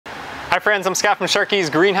Hi friends, I'm Scott from Sharky's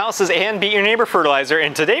Greenhouses and Beat Your Neighbor Fertilizer,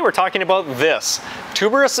 and today we're talking about this,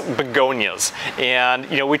 tuberous begonias. And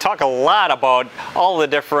we talk a lot about all the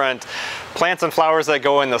different plants and flowers that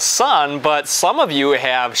go in the sun, but some of you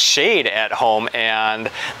have shade at home,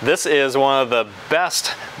 and this is one of the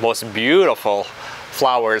best, most beautiful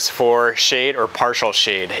flowers for shade or partial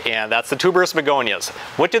shade, and that's the tuberous begonias.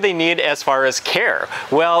 What do they need as far as care?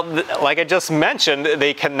 Well, like I just mentioned,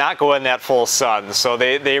 they cannot go in that full sun, so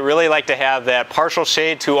they really like to have that partial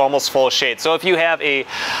shade to almost full shade. So if you have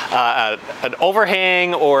an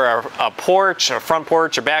overhang or a porch, a front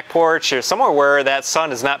porch or back porch, or somewhere where that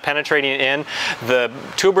sun is not penetrating in, the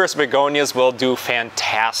tuberous begonias will do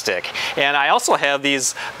fantastic. And I also have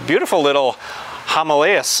these beautiful little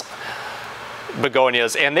Hiemalis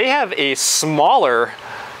begonias, and they have a smaller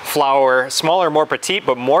flower, more petite,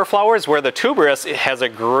 but more flowers, where the tuberous has a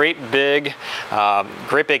great big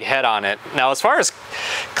head on it. Now, as far as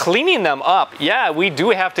cleaning them up, yeah, we do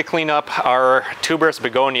have to clean up our tuberous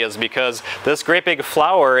begonias because this great big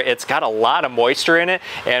flower, it's got a lot of moisture in it,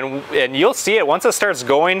 and you'll see it once it starts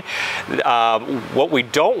going. What we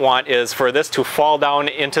don't want is for this to fall down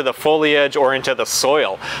into the foliage or into the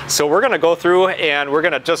soil. So we're going to go through and we're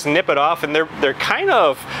going to just nip it off, and they're kind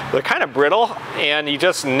of brittle, and you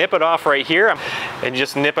just nip it off right here and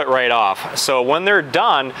just nip it right off. So when they're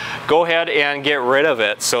done, go ahead and get rid of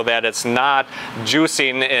it so that it's not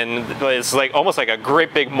juicing, and it's like almost like a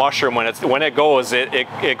great big mushroom. When it goes,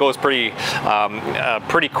 it goes pretty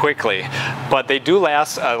quickly. But they do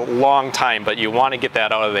last a long time, but you want to get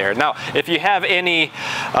that out of there. Now, if you have any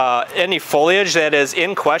foliage that is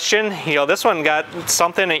in question, this one got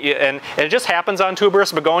something, and it just happens on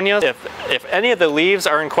tuberous begonias. If any of the leaves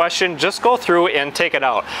are in question, just go through and take it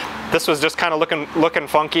out. This was just kind of looking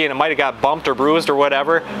funky, and it might have got bumped or bruised or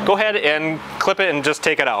whatever. Go ahead and clip it and just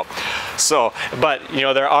take it out. So, but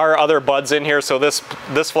there are other buds in here, so this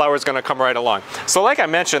flower is going to come right along. So like I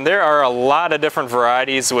mentioned, there are a lot of different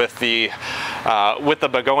varieties with the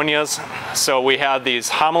begonias. So we have these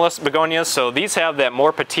Hiemalis begonias. So these have that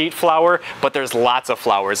more petite flower, but there's lots of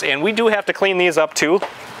flowers, and we do have to clean these up too.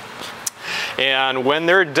 And when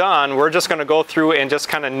they're done, we're just going to go through and just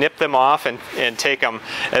kind of nip them off and take them.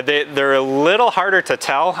 They're a little harder to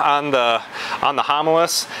tell on the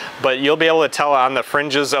Hiemalis, but you'll be able to tell on the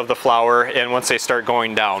fringes of the flower and once they start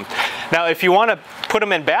going down. Now, if you want to put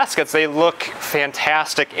them in baskets, they look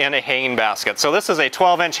fantastic in a hanging basket. So this is a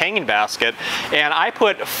 12-inch hanging basket, and I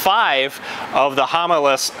put 5 of the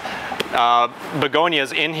Hiemalis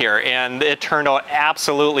begonias in here, and it turned out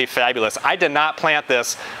absolutely fabulous. I did not plant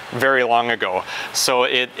this very long ago, so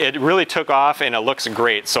it really took off and it looks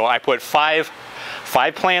great. So I put five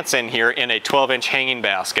plants in here in a 12-inch hanging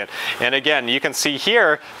basket. And again, you can see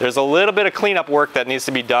here, there's a little bit of cleanup work that needs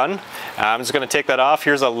to be done. I'm just going to take that off.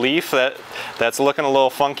 Here's a leaf that's looking a little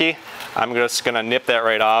funky. I'm just going to nip that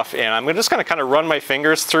right off, and I'm just going to kind of run my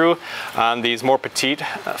fingers through on these more petite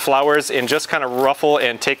flowers and just kind of ruffle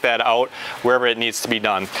and take that out wherever it needs to be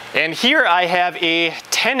done. And here I have a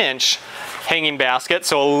 10-inch hanging basket,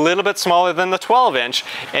 so a little bit smaller than the 12-inch,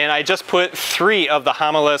 and I just put 3 of the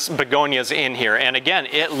Hiemalis begonias in here, and again,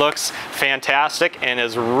 it looks fantastic and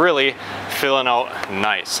is really filling out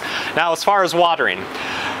nice. Now, as far as watering,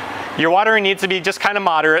 your watering needs to be just kind of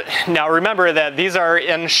moderate. Now remember that these are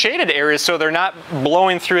in shaded areas, so they're not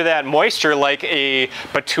blowing through that moisture like a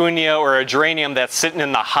petunia or a geranium that's sitting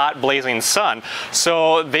in the hot blazing sun.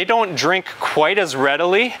 So they don't drink quite as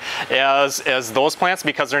readily as those plants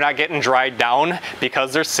because they're not getting dried down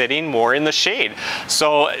because they're sitting more in the shade.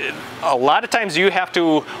 So a lot of times you have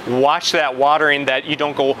to watch that watering, that you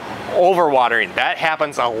don't go over watering. That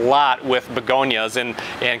happens a lot with begonias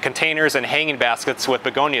and containers and hanging baskets with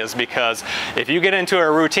begonias, because if you get into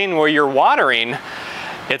a routine where you're watering,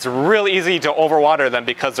 it's real easy to overwater them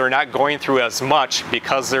because they're not going through as much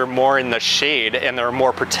because they're more in the shade and they're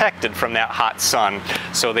more protected from that hot sun.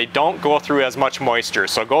 So they don't go through as much moisture.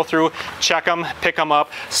 So go through, check them, pick them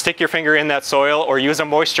up, stick your finger in that soil, or use a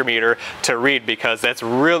moisture meter to read, because that's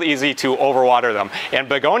real easy to overwater them. And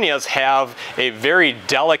begonias have a very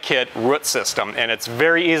delicate root system, and it's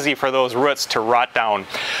very easy for those roots to rot down.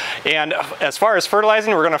 And as far as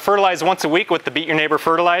fertilizing, we're going to fertilize once a week with the Beat Your Neighbor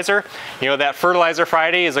fertilizer. That Fertilizer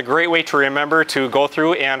Friday is a great way to remember to go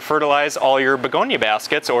through and fertilize all your begonia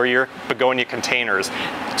baskets or your begonia containers,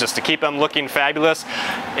 just to keep them looking fabulous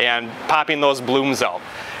and popping those blooms out.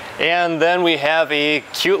 And then we have a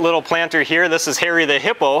cute little planter here. This is Harry the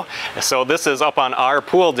Hippo. So this is up on our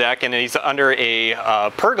pool deck, and he's under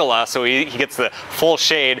a pergola, so he gets the full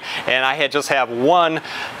shade. And I just have one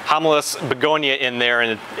Hiemalis begonia in there,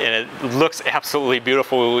 and it looks absolutely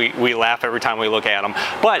beautiful. We laugh every time we look at them.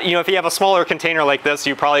 But you know, if you have a smaller container like this,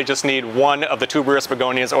 you probably just need one of the tuberous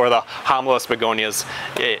begonias or the Hiemalis begonias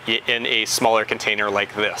in a smaller container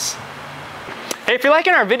like this. Hey, if you're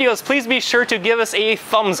liking our videos, please be sure to give us a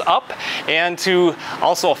thumbs up and to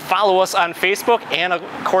also follow us on Facebook and of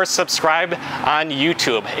course subscribe on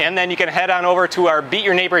YouTube. And then you can head on over to our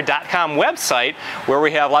beatyourneighbor.com website, where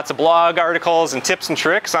we have lots of blog articles and tips and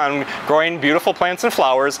tricks on growing beautiful plants and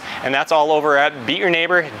flowers, and that's all over at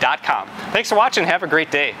beatyourneighbor.com. Thanks for watching. Have a great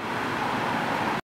day.